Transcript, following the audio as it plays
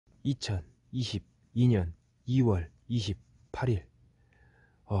2022년 2월 28일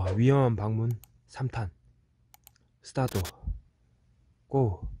위험한 방문 3탄 스타트.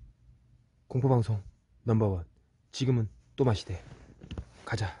 고! 공포방송 넘버원. 지금은 또마시대.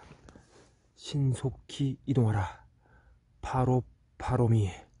 가자. 신속히 이동하라.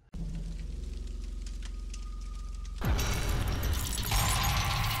 파로미.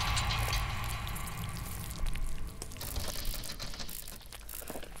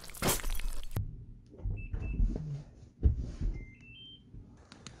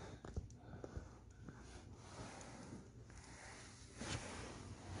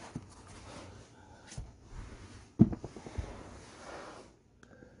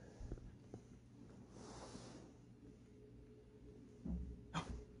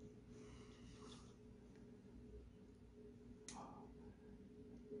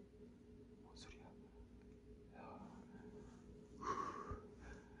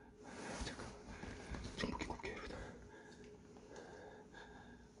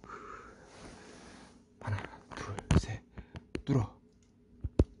 뚫어.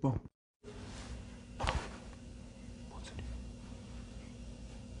 뻥. 뭔 소리야?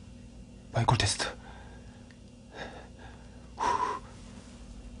 마이콜 테스트.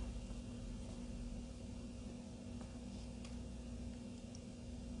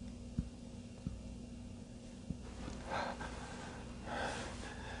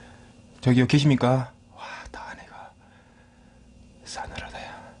 저기요, 계십니까? 와, 다 아내가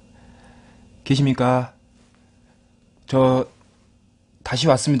싸늘하다야. 계십니까? 저 다시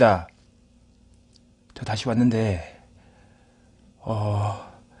왔습니다. 저 다시 왔는데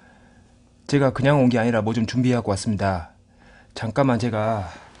제가 그냥 온 게 아니라 뭐 좀 준비하고 왔습니다. 잠깐만, 제가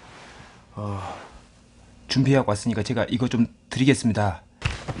준비하고 왔으니까 제가 이거 좀 드리겠습니다.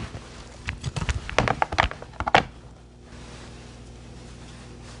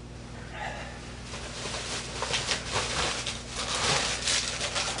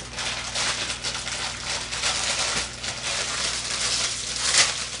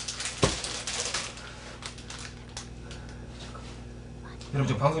 여러분,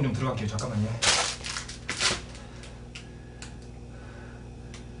 저 방송 좀 들어갈게요. 잠깐만요.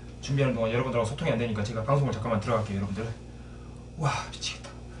 준비하는 동안 여러분들하고 소통이 안 되니까 제가 방송을 잠깐만 들어갈게요, 여러분들. 와, 미치겠다.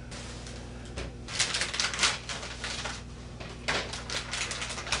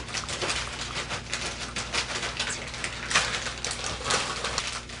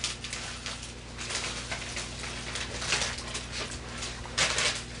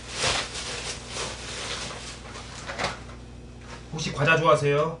 혹시 과자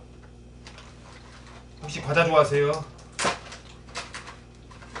좋아하세요? 혹시 과자 좋아하세요?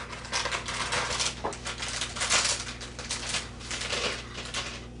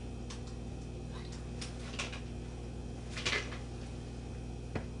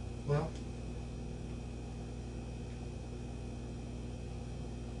 뭐야?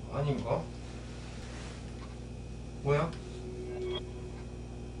 아닌가? 뭐야?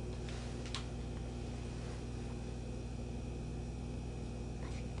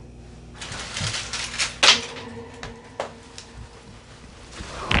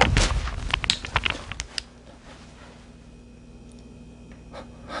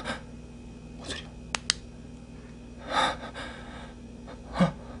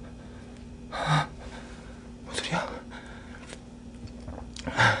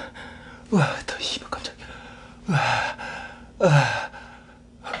 우와, 더 씨발 깜짝이야.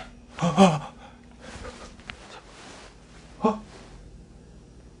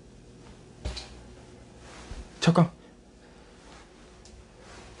 잠깐.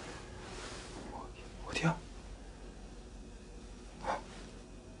 어디야?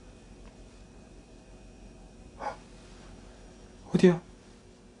 어디야?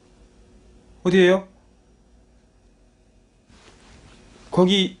 어디에요?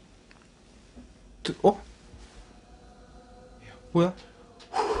 거기. 뭐야?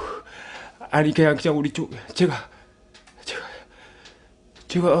 아니, 그냥 우리 쪽 제가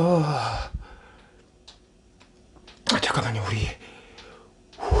잠깐만요, 우리.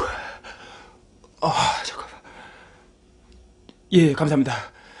 잠깐만. 예, 감사합니다.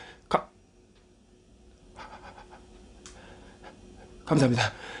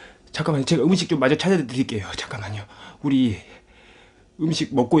 감사합니다. 잠깐만요, 제가 음식 좀 마저 찾아드릴게요. 잠깐만요, 우리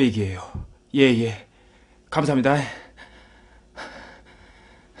음식 먹고 얘기해요. 예. 감사합니다.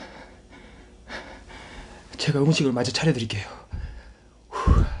 제가 음식을 마저 차려드릴게요.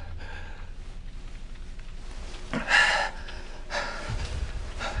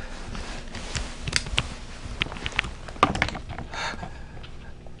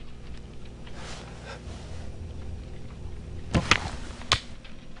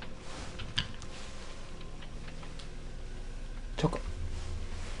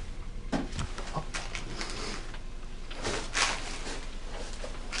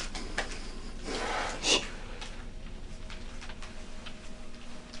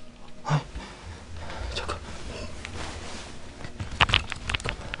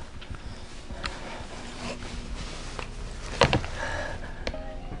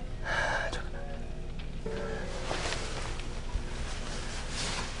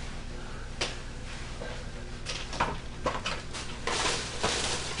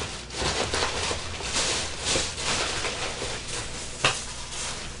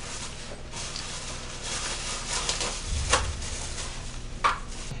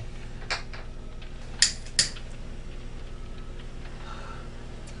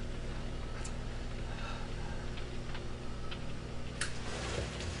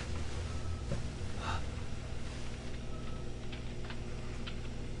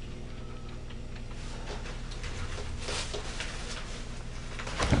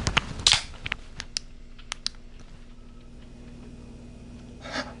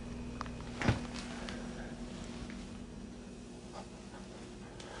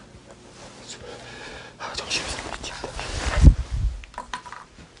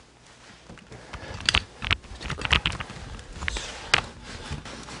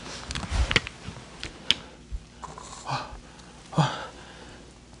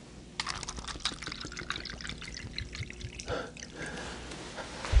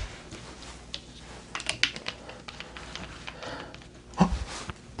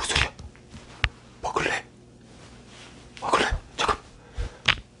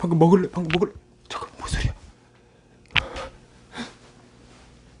 방금 먹을래? 잠깐, 뭔 소리야?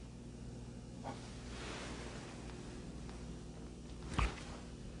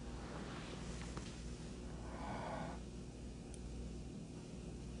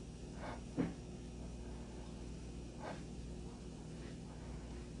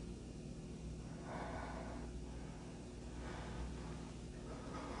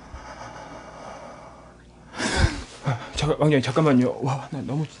 왕장님 잠깐만요. 와, 나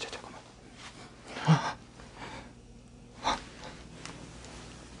너무 진짜 잠깐만.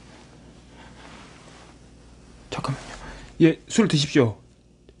 잠깐만요. 예, 술 드십시오.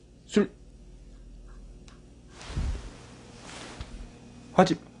 술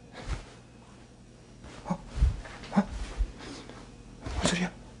하지. 뭔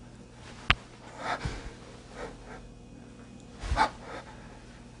소리야?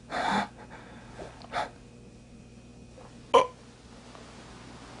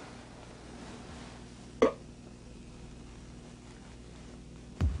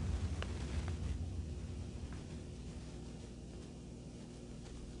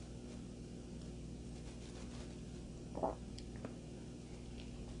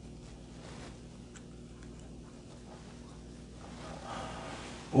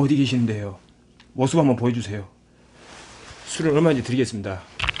 어디 계시는데요? 모습 한번 보여주세요. 술은 얼마인지 드리겠습니다.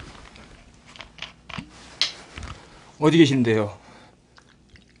 어디 계시는데요?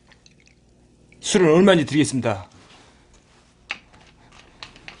 술은 얼마인지 드리겠습니다.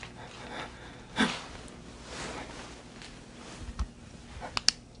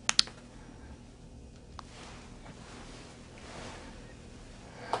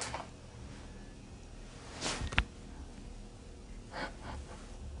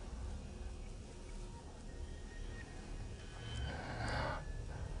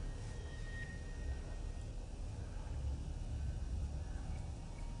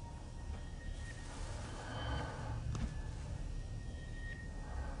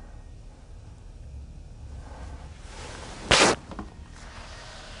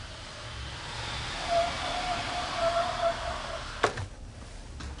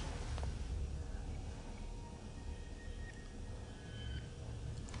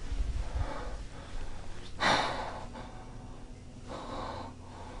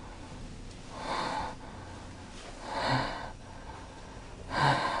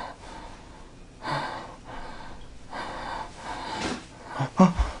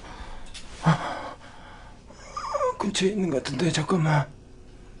 근처에 있는 것 같은데 잠깐만.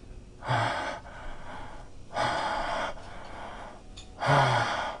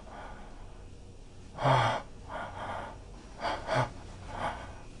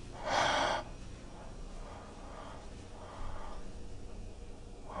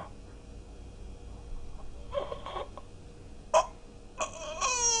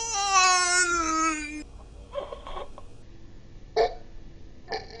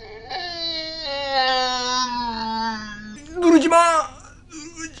 누르지 마.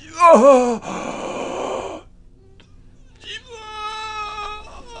 누르지 마.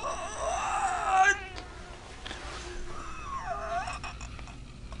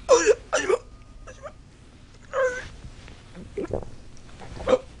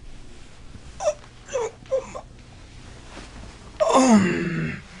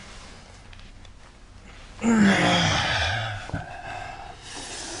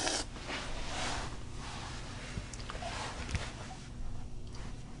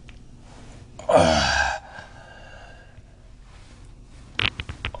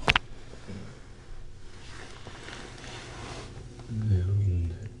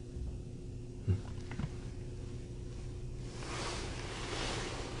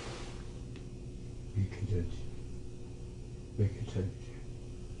 왜 괜찮지?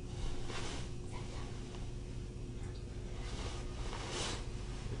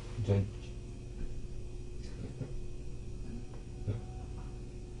 괜찮지?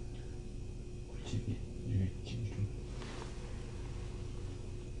 집이 좀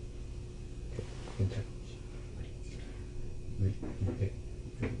괜찮지? 왜 이게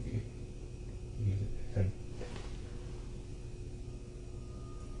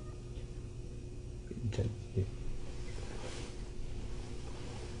괜찮지?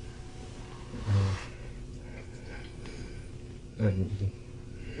 아니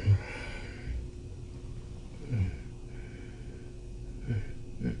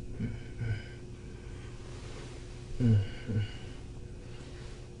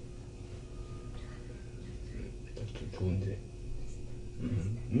좀 좋은데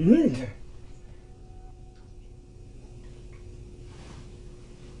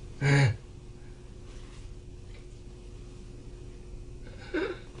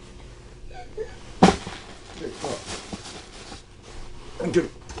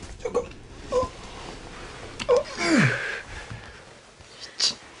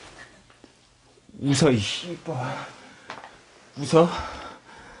웃어, 이 씨발. 웃어?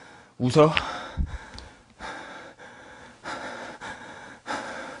 웃어?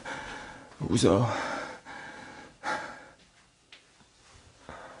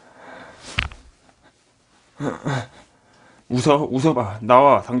 웃어. 웃어봐.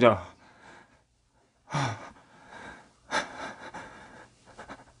 나와, 당장.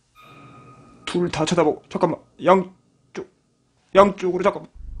 둘 다 쳐다보고, 잠깐만. 양쪽으로, 잠깐만.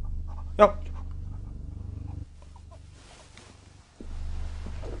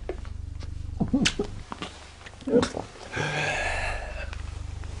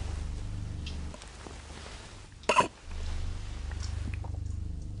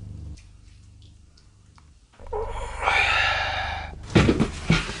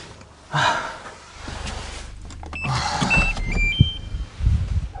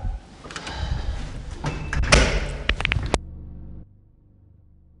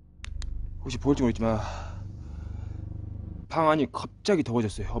 혹시 보일지 모르겠지만 방 안이 갑자기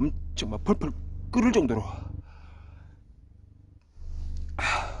더워졌어요. 엄청 막 펄펄 끓을 정도로.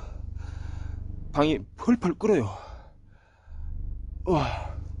 방이 펄펄 끓어요.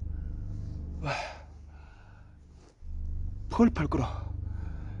 펄펄 끓어.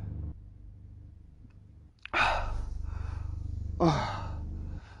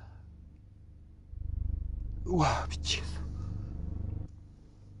 우와, 미치겠어.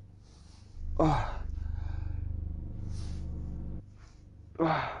 아.